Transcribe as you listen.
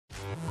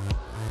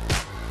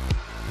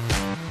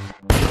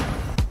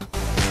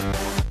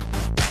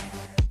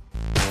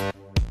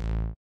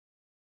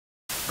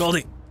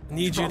Goldie, I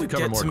need you to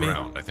get to me.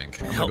 Ground, I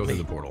think. I'm Help gonna go me.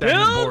 through the portal.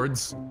 Yeah. The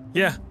boards.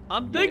 Yeah.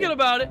 I'm thinking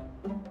about it.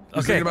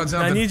 Okay. About Now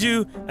something.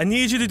 I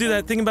need you to do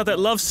that thing about that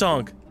love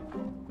song.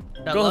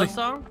 That Goldie. love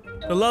song?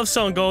 The love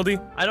song, Goldie.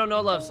 I don't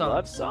know love song.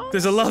 Love song?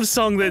 There's a love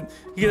song that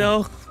you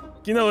know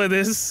what it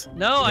is.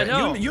 No, I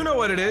know. You know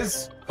what it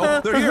is.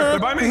 Oh, they're here. They're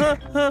by me. Go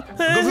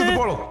through the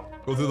portal.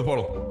 Go through the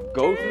portal.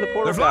 Go through the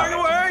portal. They're flying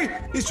away.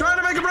 He's trying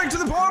to make a break to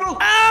the portal.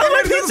 Ow,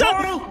 my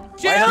pizza!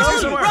 Jill,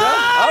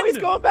 Oh, he's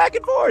going back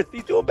and forth.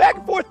 He's doing back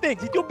and forth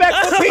things. He's doing back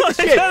and forth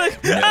pizza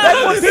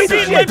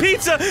shit. My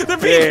pizza! The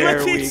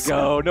There we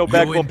go. No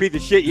back and forth pizza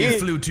shit. You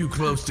flew too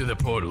close to the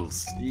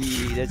portals.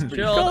 That's pretty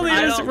Jill, Goldie,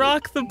 I just don't-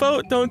 rock the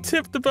boat. Don't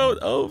tip the boat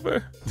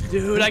over.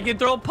 Dude, I can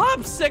throw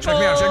popsicles. Check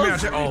me out. Check me out.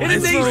 Check. Oh, It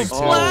is this a great.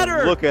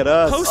 splatter. Oh, look at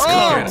us.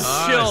 Postcards. Oh,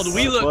 Us. chilled.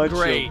 We look Bunch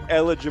great. of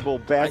eligible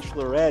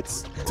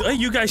bachelorettes.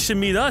 You guys should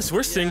meet us.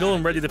 We're single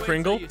and ready to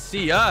pringle.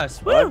 See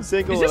us. Woo. I'm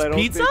single Is this and I don't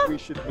pizza? think we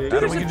should be. Dude, We can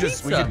There's a we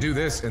pizza. can do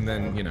this and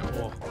then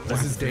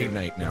this is date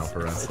night now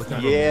for us. Look how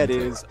Yeah, it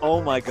romantic. is.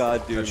 Oh my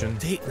god, dude. Touching,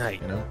 Date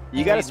night. you know.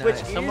 You gotta Date switch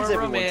night. gears Somewhere every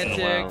once in a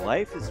romantic. while.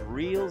 Life is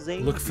real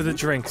zany. Look for the dude.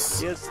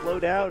 drinks. Yeah, slow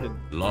down and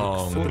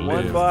Long put live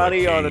one the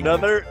body on king.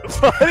 another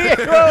body.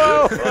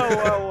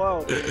 Whoa,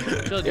 whoa.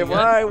 Jill, you If good?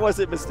 I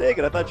wasn't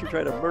mistaken, I thought you were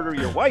trying to murder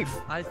your wife.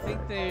 I think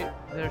they're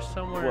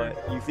somewhere.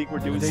 What? You think we're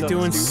doing They something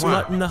doing stupid?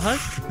 smut in the hut?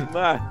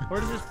 Nah. Where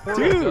does this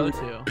portal go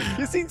Dude. to?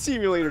 Kissing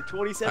Simulator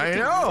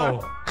 2017. I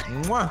know.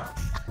 Mwah.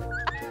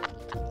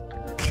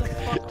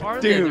 Are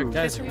Dude. they?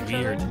 Guys are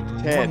weird.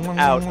 10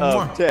 out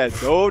of 10.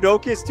 No,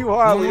 don't kiss too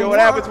hard. We know what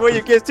happens when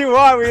you kiss too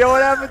hard. We know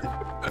what happens.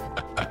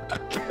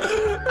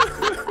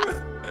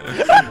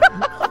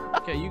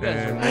 Okay, you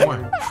guys And are.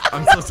 mwah.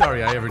 I'm so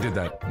sorry I ever did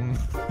that.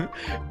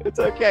 It's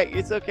okay.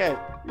 It's okay.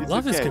 It's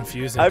Love is okay.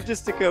 confusing. I'm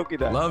just a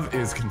coconut. Love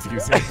is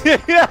confusing.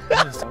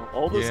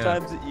 All those Yeah.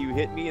 times that you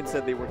hit me and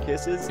said they were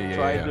kisses, Yeah,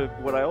 trying yeah. to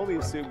what I only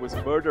assumed was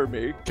murder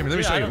me. Come here, let me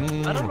Dude, show I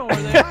you. don't know where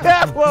they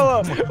are.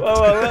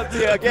 whoa, let's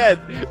see again.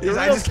 You're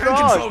I real just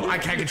strong. I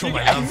can't control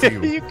my love for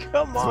you. You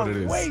come That's what it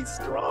on, is. way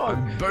strong.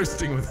 I'm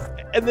bursting with.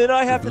 And then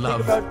I have to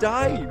love. think about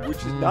dying, which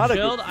is not a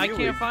Jill, good I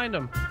feeling. can't find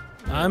them.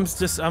 I'm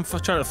trying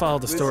to follow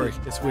the story.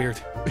 It's weird.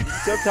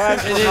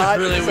 Sometimes It it's is hot,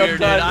 really weird, dude.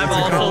 sometimes I'm it's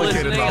also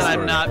complicated listening and love I'm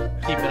story.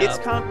 not keeping It's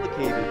up.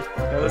 complicated. Does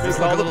Let me this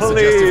call look a the little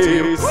suggestive to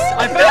you? police.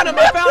 I found him!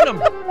 I found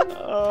him!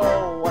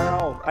 Oh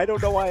wow! I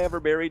don't know why I ever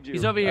married you.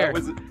 He's over here. That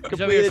was He's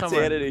complete over here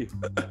somewhere. insanity.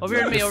 Over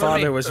here to me, Your over to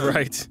me. father was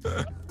right.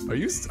 Are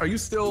you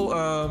still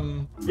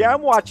Yeah,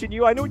 I'm watching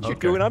you. I know what you're Okay.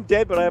 doing. I'm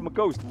dead, but I am a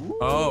ghost. Woo.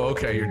 Oh,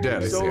 okay, you're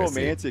dead. I So see, I see.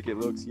 romantic it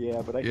looks.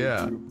 Yeah, but I hate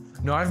Yeah. you.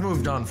 No, I've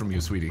moved on from you,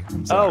 sweetie.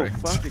 I'm Oh, sorry.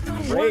 fucking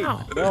great.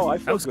 Wow. No, I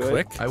That feel was good.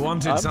 quick. I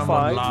wanted I'm someone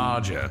fine.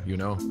 larger, you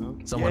know?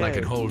 Someone I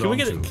could hold Can on we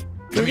get to. a? Can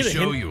Let we me get a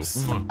show hint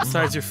you.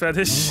 besides your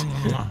fetish?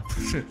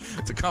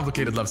 It's a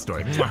complicated love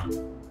story.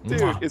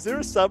 Dude, is there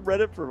a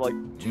subreddit for like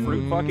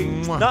fruit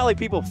fucking? Mwah. Not like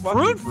people fucking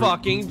Fruit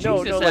fucking?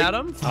 No, Jesus, like-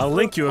 Adam. I'll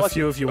link you a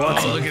few if you want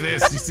Oh, to. look at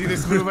this. You see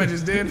this move I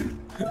just did?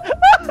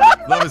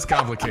 Love is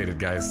complicated,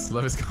 guys.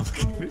 Love is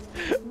complicated.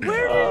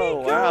 Where did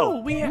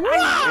Oh, he go?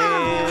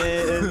 wow. I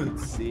And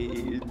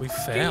see. We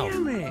failed.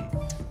 Damn it.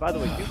 By the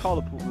way, you call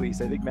the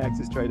police. I think Max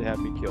is trying to have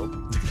me killed.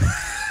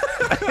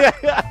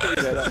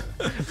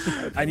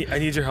 I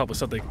need your help with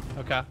something.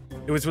 Okay.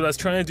 It was what I was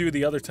trying to do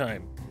the other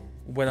time,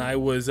 when I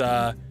was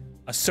a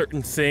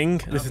certain thing.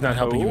 This is not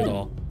helping you at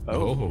all.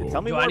 Oh.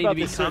 Tell me Do more I need about to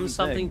this become certain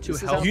something thing. to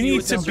This is help how You you need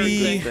with to this certain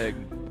be-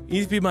 thing? You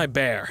need to be my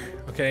bear,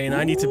 okay? And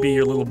I need to be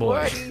your little boy.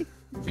 What?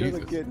 Jesus.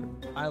 Gonna get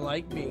I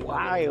like being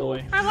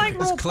wild. I like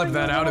Just clip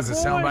that out as a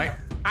soundbite.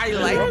 I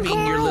like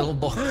being your little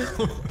boy.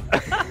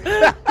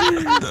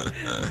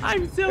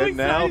 I'm so And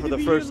now, for the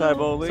first time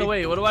only, So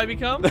wait, what do I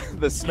become?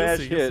 the smash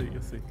hit,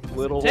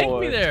 little Take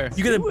boy. me there.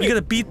 You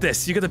gotta beat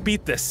this. You gotta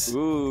beat this.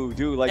 Ooh,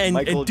 dude, like And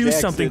Michael do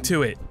Jackson. something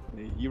to it.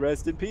 You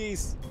rest in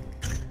peace.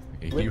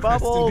 You With rest in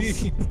bubbles.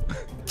 peace.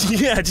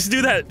 Yeah, just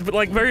do that, but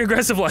like very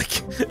aggressive,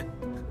 like.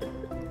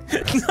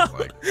 No.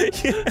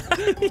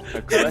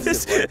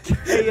 Aggressive.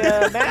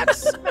 Hey,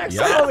 Max,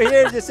 Yeah. come over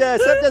here. Just something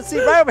doesn't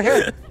seem right over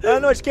here. I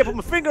don't know. I just can't put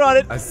my finger on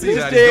it. I see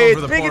It's that. He's going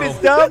for the big and portal.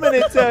 it's dumb and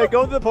it's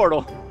going to the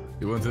portal.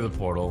 You went through the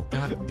portal.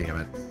 God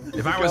damn it.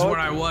 If I was where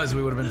I was,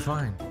 we would have been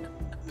fine.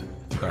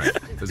 Alright,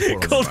 this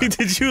portal Goldie, is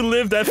fine. did you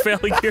live that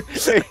failure?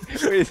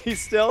 Wait, is he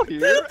still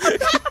here?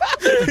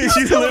 Did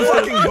you live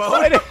Fucking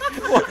boat.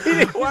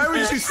 Why Why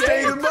would you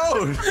stay in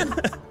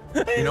the boat?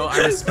 You know, I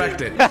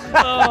respect it.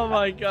 Oh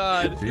my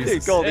god. Hey,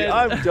 Jesus. Goldie, And-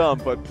 I'm dumb,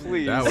 but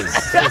please. That was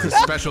a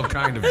special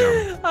kind of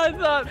dumb. I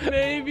thought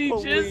maybe,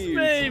 just Please.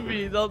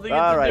 maybe, they'll think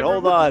All it's a right,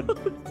 different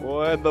hold on.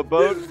 When the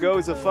boat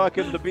goes a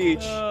fucking the beach,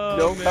 Oh,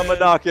 don't come a man.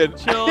 knocking.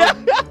 Chill.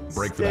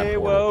 Break for that Stay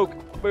portal. woke.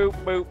 Boop,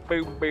 boop,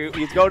 boop, boop.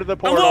 He's going to the I'm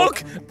portal.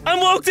 woke! I'm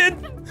woke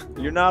in!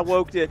 You're not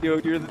woke yet,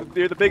 dude. You're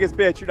the biggest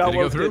bitch. You're not Did he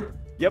go woke through?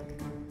 yet. Yep.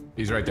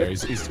 He's right there.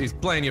 He's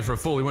playing you for a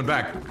fool. He went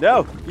back.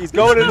 No, he's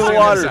going into the Stay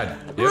on water. side.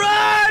 Yep.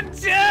 Run,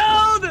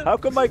 Jill! How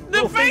come my The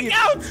little fake finger-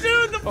 outs,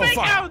 dude! The Oh, fake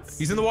fuck. outs!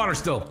 He's in the water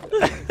still.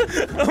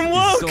 I'm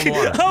woke! still in the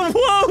water. I'm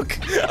woke!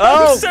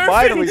 Oh, I'm surfing.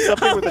 finally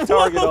something with a I'm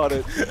target woke. on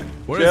it.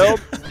 Where is Jill,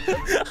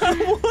 I'm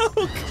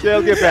woke.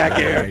 Chill, get back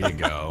here. There you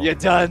go. You're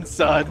done,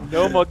 son.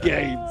 No more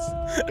games.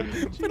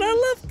 But I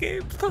love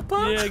games,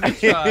 Papa. Yeah, good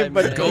try,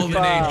 But man. Golden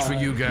Goodbye. age for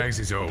you guys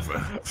is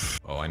over.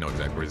 Oh, I know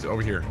exactly where he's.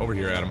 Over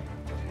here, Adam.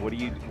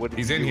 What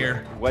He's in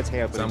here. What's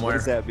happening? Somewhere. What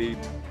does that mean?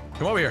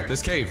 Come over here.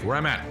 This cave, where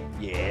I'm at.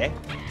 Yeah.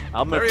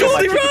 I'm There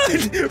gonna he kill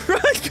is. my chicken too.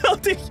 Run,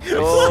 Goldy.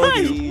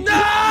 Goldy.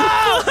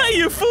 Fly. Fly,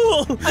 you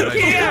fool. I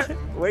can't.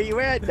 Where you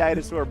at,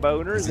 dinosaur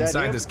boner? He's Is that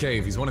inside him? this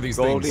cave. He's one of these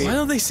Goldy. things. Why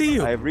don't they see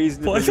you? I have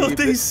reason to Why believe don't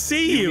they that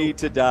see you you? need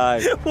to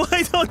die.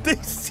 Why don't they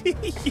see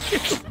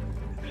you?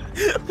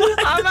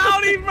 I'm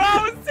outie,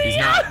 bro. See He's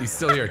ya. not. He's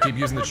still here. Keep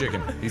using the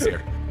chicken. He's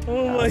here.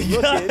 Oh my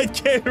looking. God!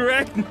 Get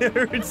wrecked,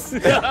 nerds!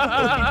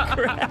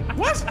 Holy crap!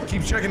 What?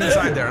 Keep checking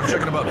inside there. I'm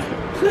checking above it.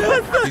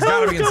 What the He's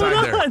gotta be hell's inside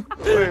going there.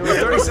 on? We have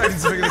 30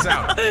 seconds to figure this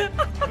out.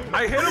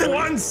 I hit him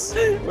once.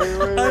 Wait.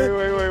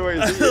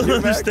 I Is it don't you,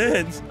 Max?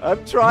 understand. I'm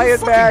Are trying, you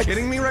fucking Max.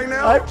 kidding me right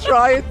now? I'm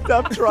trying,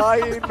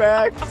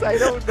 Max. I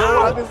don't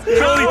know how this game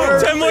Goldie,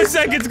 works. 10 more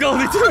seconds,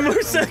 Goldie. 10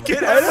 more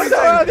seconds. I don't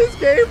know how this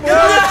game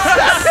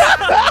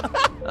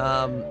works.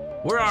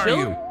 Where are Chilled,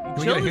 you? Can we get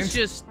a Chilled hint? is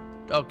just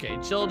okay.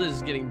 Chilled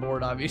is getting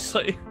bored,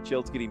 obviously.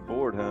 Chill's getting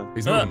bored, huh?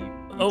 He's Uh, moving.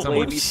 Oh,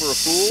 Someone- me for a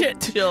fool? shit.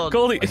 Chilled.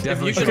 Goldie, I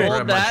definitely you can should hold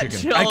grab my that, chicken.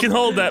 Chilled. I can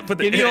hold that, but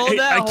Can you hold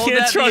that? I Hold can't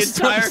that the trust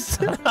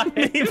entire him. time.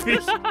 Maybe.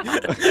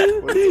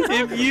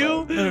 If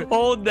you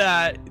hold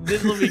that,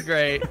 this will be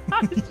great.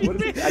 What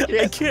is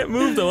it? I can't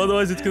move though,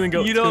 otherwise it's gonna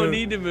go. You don't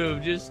need to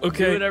move. Just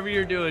Okay. do whatever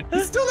you're doing.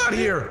 He's still not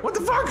here. What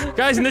the fuck?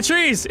 Guys, in the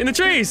trees! In the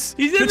trees!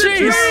 He's in the trees!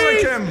 trees!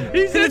 Derrick him.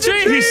 He's In the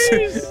trees!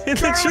 In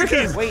the Derrick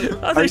trees! Wait,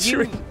 Other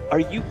are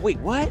you, wait,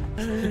 what? What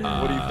do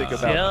you think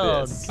about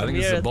Chilled. this? I think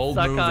this is a bold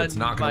move that's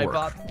not gonna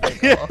work.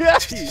 You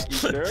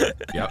sure?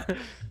 Yep.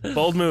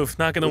 Bold move,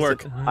 not gonna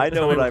work. I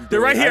know what I'm doing. They're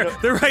right I here. know-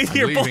 They're right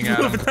here. I'm Bold leaving, move,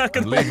 Adam. it's not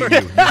I'm gonna leaving work.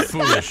 you. You're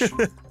foolish.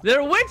 There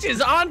are witches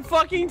on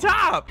fucking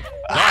top.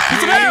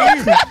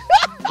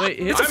 Wait,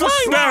 hit It's a the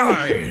flying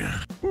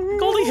Fly.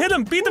 Goldie, hit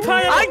him. Beat the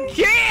pie out. I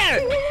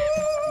can't.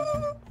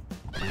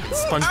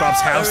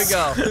 SpongeBob's There house.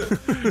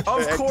 we go.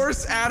 Of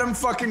course, Adam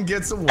fucking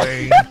gets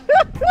away.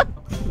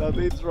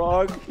 Nothing's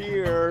wrong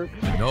here.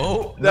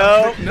 No.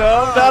 No,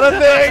 not a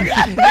thing.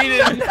 He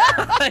did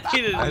not,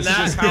 he did That's not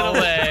just get how.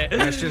 away.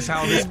 That's just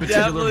how this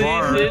particular Definitely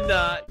bar. did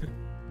not.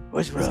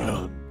 What's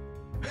wrong?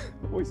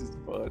 Voice is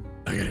fun.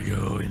 I gotta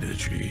go into the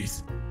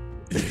trees.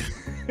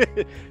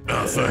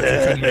 Oh fuck!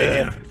 I couldn't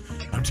make it.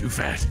 I'm too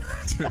fat.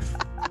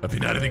 I've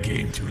been out of the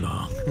game too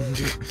long.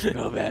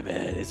 No,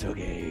 Batman, it's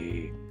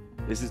okay.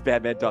 This is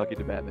Batman talking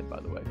to Batman, by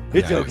the way.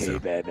 It's Yeah, I think okay, so.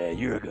 Batman.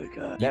 You're a good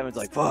guy. Batman's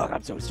like, fuck,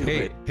 I'm so Hey,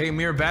 stupid. hey,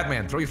 Mirror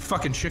Batman, throw your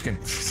fucking chicken.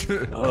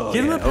 Oh,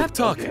 Give him yeah, a pep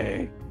talk.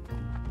 Okay.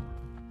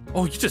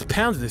 Oh, you just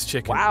pounded this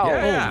chicken. Wow.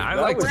 Yeah, I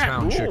that like to was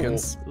pound cool.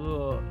 chickens.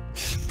 Ugh.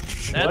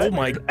 Oh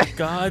my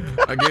God.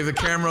 I gave the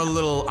camera a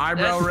little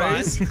eyebrow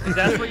That's raise. fine. If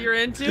that's what you're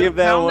into, Give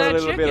that pound one a that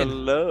little chicken. bit of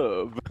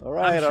love. All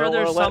right, I'm I sure don't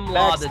there's want to let some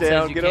law Max that down.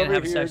 says you Get can't over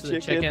have here, sex with a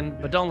chicken,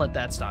 but don't let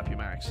that stop you,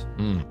 Max.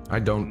 I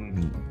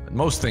don't.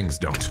 Most things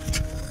don't.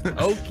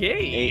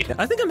 Okay.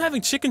 I think I'm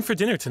having chicken for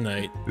dinner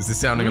tonight. This is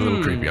sounding a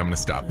little creepy. I'm gonna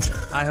stop.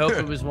 I hope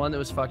it was one that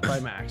was fucked by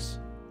Max.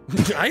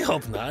 I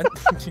hope not.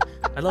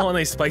 I don't want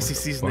any spicy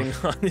seasoning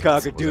on it.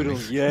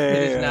 Cockadoodle, yeah.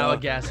 It is now a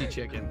gassy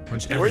chicken.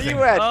 Where you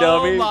at, Oh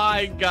dummy?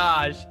 my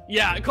gosh.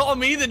 Yeah, call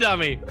me the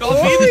dummy. Call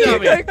me the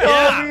dummy. You call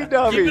Yeah. me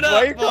dummy. Keep it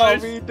Why you up, call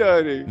boys. me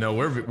dummy? No,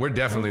 we're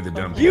definitely the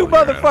dumb You people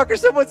here, Adam. motherfucker,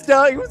 someone's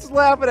telling you, who's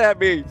laughing at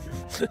me?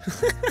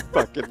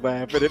 Fucking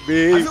laughing at I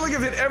me. feel like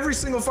I've hit every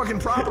single fucking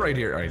prop right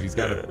here. All right, he's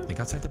got to think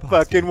outside the box.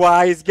 Fucking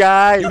wise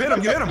guy. You hit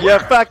him. You hit him. You Where?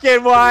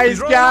 fucking wise He's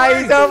running guy.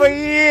 away.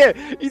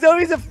 He's over here.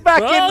 He's a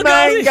fucking Oh,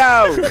 Goldy.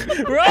 mango.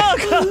 Wrong,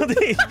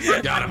 Goldie.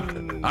 Got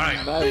him. All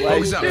right, My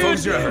focus life up.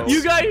 Focus your is- efforts.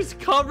 You guys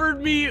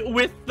covered me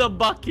with the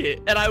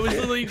bucket, and I was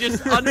literally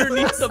just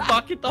underneath the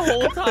bucket the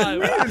whole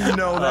time. I didn't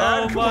know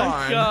that. Oh Come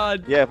my on.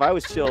 god. Yeah, if I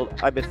was chilled,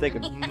 I've been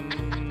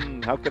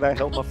thinking, how can I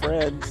help my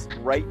friends?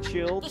 Right,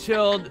 chilled?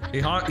 Chilled.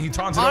 He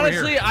taunts it over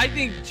Honestly, here. I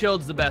think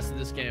Chilled's the best at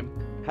this game.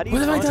 How do you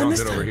What have I taunt done him? this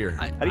Taunts it over time? here.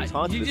 I, How do you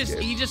taunt he this just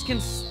kid? he just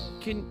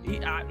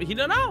he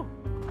don't know.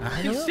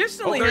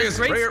 Consistently Oh, there he has is.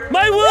 great. Right here.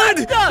 My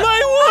wood!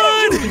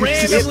 My wood!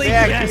 Randomly Get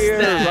back guessed here,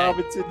 that.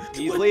 Robinson.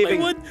 He's My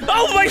leaving. wood.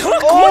 Oh, my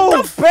hook! Oh,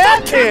 What the fuck?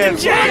 Batman!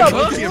 Jack?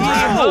 What Hooked a you, bro!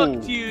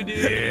 hooked you,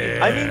 dude.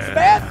 Yeah. I mean,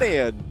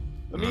 Batman.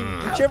 I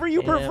mean, whichever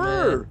you Yeah,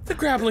 prefer. The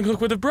grappling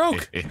hook would have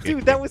broke.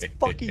 Dude, that was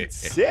fucking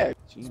sick.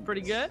 It's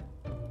pretty good.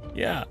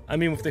 Yeah, I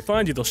mean, if they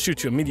find you, they'll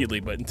shoot you immediately,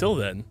 but until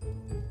then.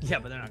 Yeah,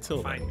 but they're not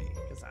Till gonna find me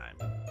because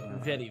I'm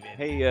very,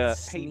 very. Hey,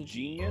 sneaky.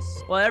 genius.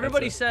 Well,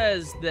 everybody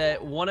says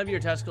that one of your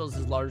testicles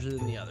is larger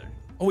than the other.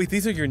 Oh, wait,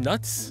 these are your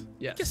nuts?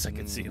 Yes. Guess I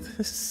can see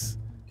this.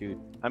 Dude,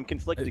 I'm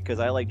conflicted because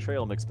I like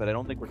trail mix, but I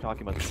don't think we're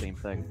talking about the same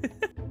thing.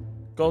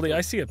 Goldie,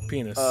 I see a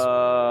penis.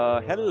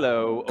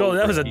 Hello. Goldie,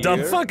 that was a dumb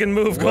here. fucking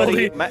move, What are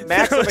Goldie. you- Max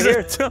That over was a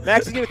here. dumb-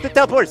 Max is with the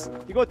teleport.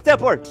 You go with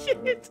teleport.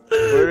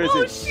 Where is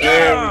Oh, it? shit.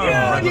 There Oh, we go.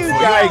 right You before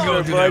guys you go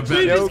are to a that bunch back.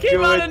 of no Just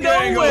came out good of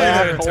nowhere.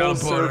 black hole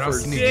Teleporter, I'll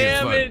surfers. sneak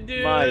Damn in it,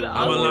 dude. My I'm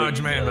a lord.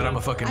 large man, but I'm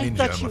a fucking I ninja.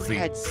 thought I'm you a thief.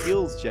 had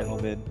skills,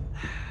 gentlemen.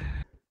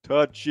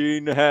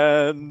 Touching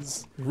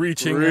hands.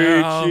 Reaching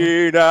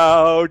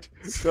out.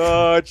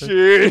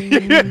 Touching.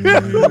 They're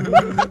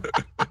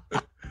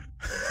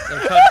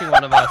touching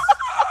one of us.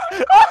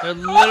 They're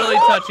literally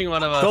touching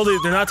one of us. Goldy,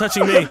 they're not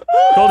touching me.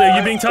 Goldy, are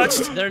you being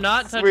touched? They're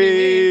not touching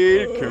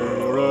Sweet me.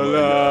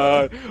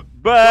 Caroline.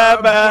 Ba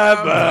ba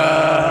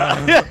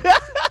ba.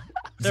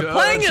 They're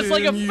playing us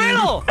like a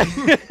fiddle.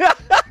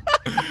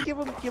 Give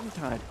them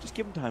time. Just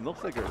give them time. They'll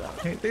figure it out.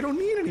 Hey, they don't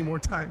need any more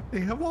time. They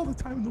have all the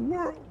time in the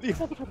world. They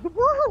have all the time in the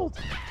world.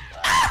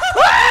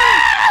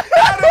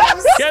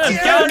 Get him!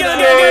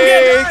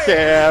 Sweet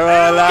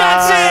Caroline.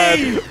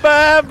 Gassy!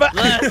 Ba ba.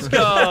 Let's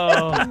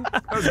go.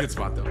 That was a good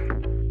spot, though.